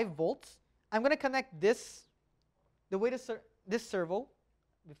 5 volts, I'm going to connect this, this servo.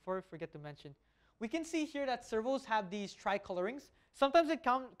 Before I forget to mention, we can see here that servos have these tri-colorings. Sometimes it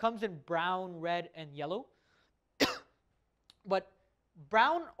comes in brown, red, and yellow. But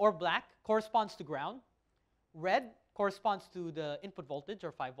brown or black corresponds to ground. Red corresponds to the input voltage,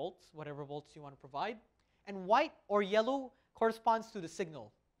 or 5 volts, whatever volts you want to provide. And white or yellow corresponds to the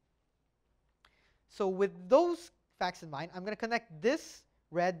signal. So with those facts in mind, I'm going to connect this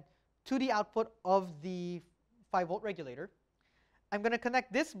red to the output of the 5-volt regulator. I'm going to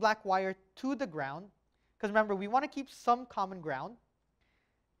connect this black wire to the ground, because remember, we want to keep some common ground.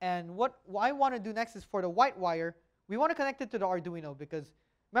 And what I want to do next is for the white wire, we want to connect it to the Arduino, because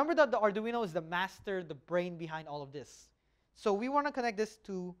remember that the Arduino is the master, the brain behind all of this. So we want to connect this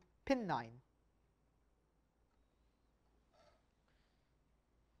to pin 9.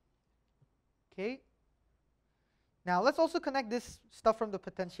 Okay. Now let's also connect this stuff from the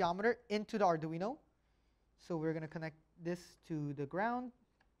potentiometer into the Arduino. So we're going to connect this to the ground,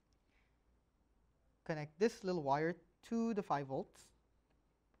 connect this little wire to the 5 volts.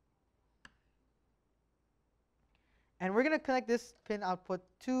 And we're going to connect this pin output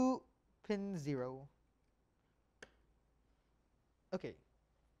to pin 0. Okay.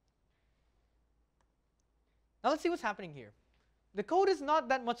 Now let's see what's happening here. The code is not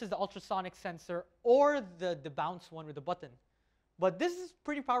that much as the ultrasonic sensor or the bounce one with the button. But this is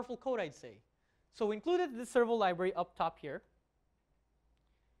pretty powerful code, I'd say. So we included the servo library up top here.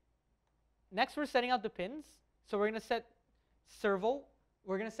 Next, we're setting out the pins. So we're going to set servo.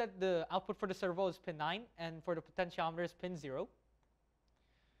 We're going to set the output for the servo as pin 9, and for the potentiometer as pin 0.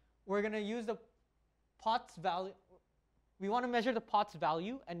 We're going to use the pot's value. We want to measure the pot's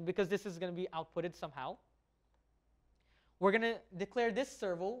value, and because this is going to be outputted somehow. We're going to declare this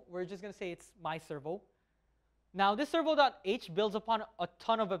servo. We're just going to say it's my servo. Now, this servo.h builds upon a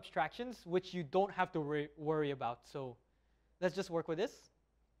ton of abstractions, which you don't have to worry about. So let's just work with this.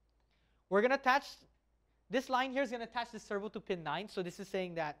 We're going to attach, this line here is going to attach the servo to pin 9. So this is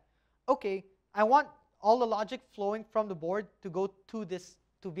saying that, OK, I want all the logic flowing from the board to go to this,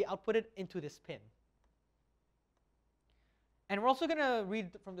 to be outputted into this pin. And we're also going to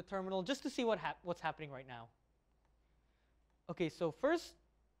read from the terminal just to see what's happening right now. OK, so first,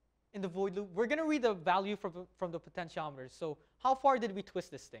 in the void loop, we're going to read the value from the potentiometer. So how far did we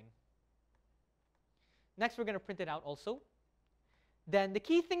twist this thing? Next, we're going to print it out also. Then the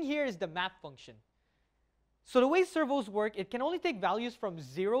key thing here is the map function. So the way servos work, it can only take values from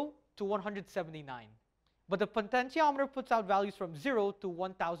 0 to 179. But the potentiometer puts out values from 0 to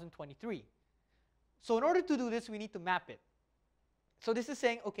 1023. So in order to do this, we need to map it. So this is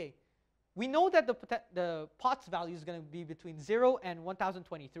saying, OK, we know that the pot's value is going to be between 0 and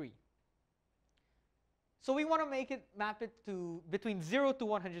 1023. So we want to map it to between 0 to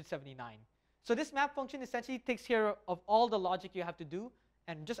 179. So this map function essentially takes care of all the logic you have to do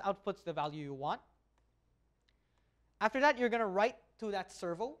and just outputs the value you want. After that, you're going to write to that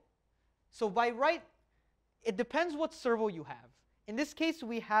servo. So by write, it depends what servo you have. In this case,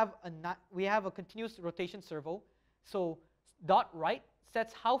 we have a continuous rotation servo. So .write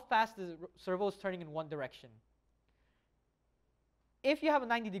sets how fast the servo is turning in one direction. If you have a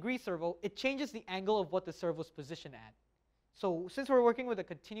 90-degree servo, it changes the angle of what the servo is positioned at. So since we're working with a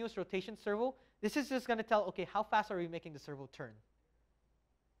continuous rotation servo, this is just going to tell, OK, how fast are we making the servo turn?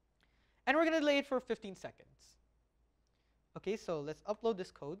 And we're going to delay it for 15 seconds. OK, so let's upload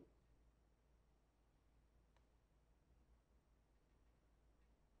this code.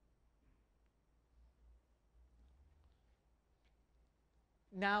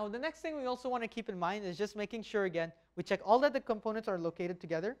 Now, the next thing we also want to keep in mind is just making sure, again, we check all that the components are located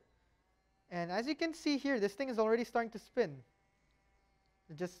together. And as you can see here, this thing is already starting to spin.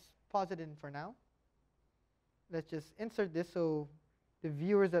 Just pause it in for now. Let's just insert this so the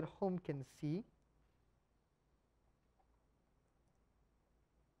viewers at home can see.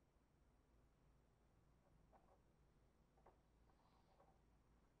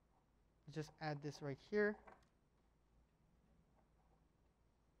 Just add this right here.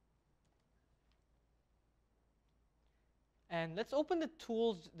 And let's open the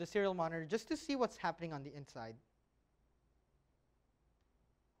tools, the serial monitor, just to see what's happening on the inside.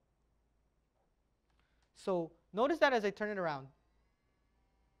 So notice that as I turn it around.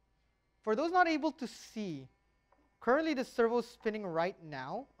 For those not able to see, currently the servo is spinning right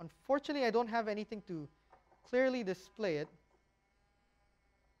now. Unfortunately, I don't have anything to clearly display it.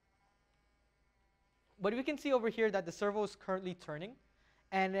 But we can see over here that the servo is currently turning.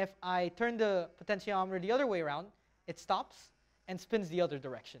 And if I turn the potentiometer the other way around, it stops and spins the other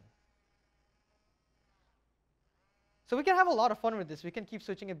direction. So we can have a lot of fun with this. We can keep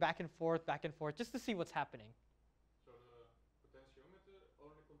switching it back and forth, just to see what's happening. So the potentiometer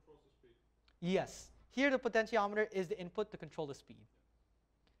only controls the speed? Yes. Here the potentiometer is the input to control the speed.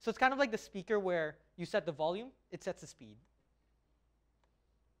 So it's kind of like the speaker where you set the volume, it sets the speed.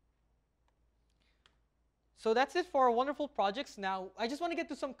 So that's it for our wonderful projects. Now, I just want to get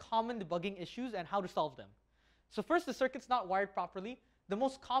to some common debugging issues and how to solve them. So first, the circuit's not wired properly. The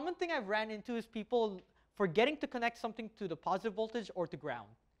most common thing I've ran into is people forgetting to connect something to the positive voltage or to ground.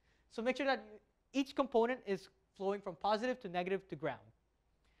 So make sure that each component is flowing from positive to negative to ground.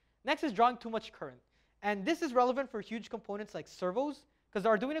 Next is drawing too much current. And this is relevant for huge components like servos, because the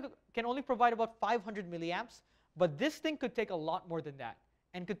Arduino can only provide about 500 milliamps, but this thing could take a lot more than that,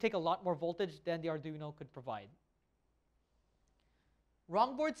 and could take a lot more voltage than the Arduino could provide.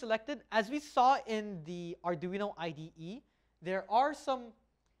 Wrong board selected. As we saw in the Arduino IDE, there are some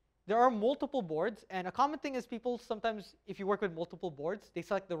there are multiple boards, and a common thing is people sometimes, if you work with multiple boards, they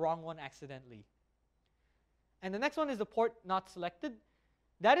select the wrong one accidentally. And the next one is the port not selected.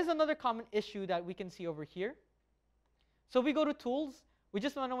 That is another common issue that we can see over here. So if we go to tools, we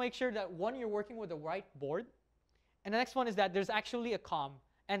just want to make sure that one, you're working with the right board, and the next one is that there's actually a COM.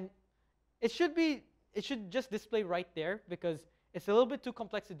 And it should just display right there because it's a little bit too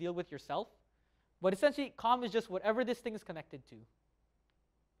complex to deal with yourself. But essentially, COM is just whatever this thing is connected to.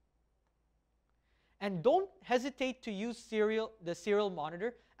 And don't hesitate to use the serial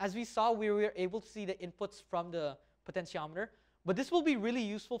monitor. As we saw, we were able to see the inputs from the potentiometer. But this will be really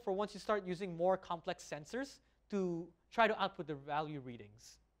useful for once you start using more complex sensors to try to output the value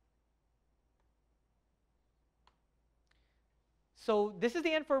readings. So this is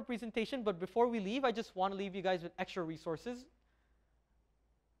the end for our presentation, but before we leave, I just want to leave you guys with extra resources.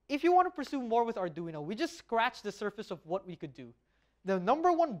 If you want to pursue more with Arduino, we just scratched the surface of what we could do. The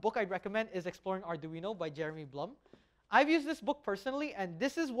 #1 book I'd recommend is Exploring Arduino by Jeremy Blum. I've used this book personally, and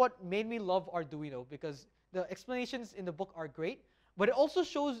this is what made me love Arduino, because the explanations in the book are great, but it also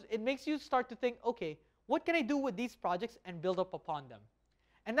shows, it makes you start to think, okay, what can I do with these projects and build up upon them?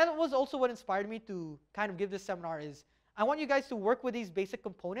 And that was also what inspired me to kind of give this seminar is, I want you guys to work with these basic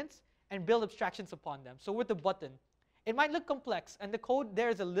components and build abstractions upon them. So with the button, it might look complex, and the code there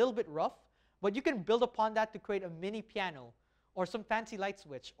is a little bit rough, but you can build upon that to create a mini piano, or some fancy light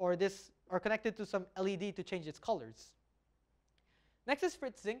switch, or connected to some LED to change its colors. Next is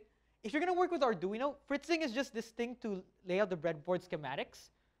fritzing. If you're going to work with Arduino, fritzing is just this thing to lay out the breadboard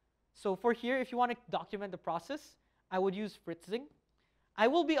schematics. So for here, if you want to document the process, I would use fritzing. I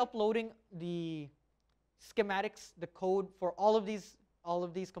will be uploading the schematics, the code for all of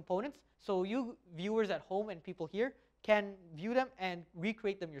these components, so you viewers at home and people here can view them and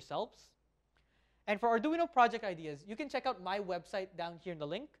recreate them yourselves. And for Arduino project ideas, you can check out my website down here in the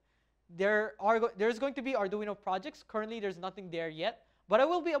link. There's going to be Arduino projects. Currently, there's nothing there yet, but I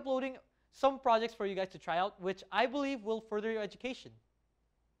will be uploading some projects for you guys to try out, which I believe will further your education.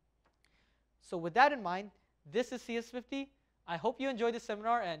 So with that in mind, this is CS50. I hope you enjoyed this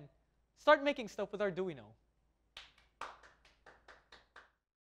seminar and start making stuff with Arduino.